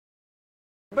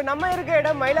இப்ப நம்ம இருக்க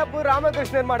இடம் மயிலாப்பூர்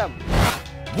ராமகிருஷ்ணர் மடம்.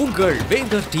 உங்கள்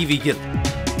வேந்தர் டிவியில்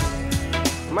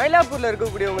மயிலாப்பூர்ல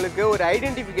இருக்கக்கூடியவங்களுக்கு ஒரு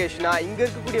ஐடென்டிஃபிகேஷனா இங்க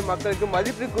இருக்கக்கூடிய மக்களுக்கு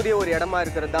மதிப்புக்குரிய ஒரு இடமா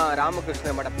இருக்கிறது தான்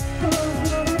ராமகிருஷ்ணர் மடம்.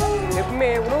 எப்பவுமே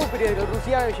உணவு பிரியர்கள்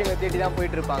ருசியான விஷயங்களை தேடி தான்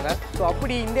போயிட்டு இருப்பாங்க. ஸோ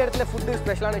அப்படி இந்த இடத்துல ஃபுட்டு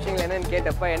ஸ்பெஷலான விஷயங்கள் என்னன்னு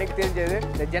கேட்டப்ப எனக்கு தெரிஞ்சது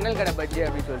இந்த ஜன்னல் கடை பஜ்ஜி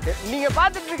அப்படின்னு சொல்லிட்டு. நீங்க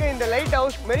பார்த்துட்டு இருக்க இந்த லைட்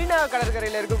ஹவுஸ் மெரினா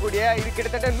கடற்கரையில் இருக்கக்கூடிய இது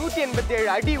கிட்டத்தட்ட 187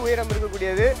 அடி உயரம்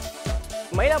இருக்கக்கூடியது.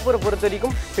 மயிலாப்பூரை பொறுத்த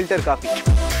வரைக்கும் ஃபில்டர் காஃபி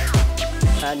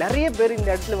நிறைய பேர் இந்த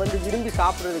இடத்துல வந்து விரும்பி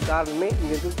சாப்பிட்றதுக்கு காரணமே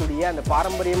இங்கே இருக்கக்கூடிய அந்த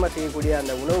பாரம்பரியமாக செய்யக்கூடிய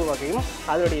அந்த உணவு வகையும்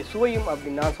அதோடைய சுவையும்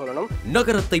அப்படின்னு தான் சொல்லணும்.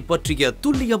 நகரத்தை பற்றிய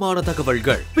துல்லியமான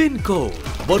தகவல்கள் பின்கோட்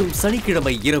வரும்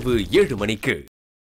சனிக்கிழமை இரவு 7 மணிக்கு.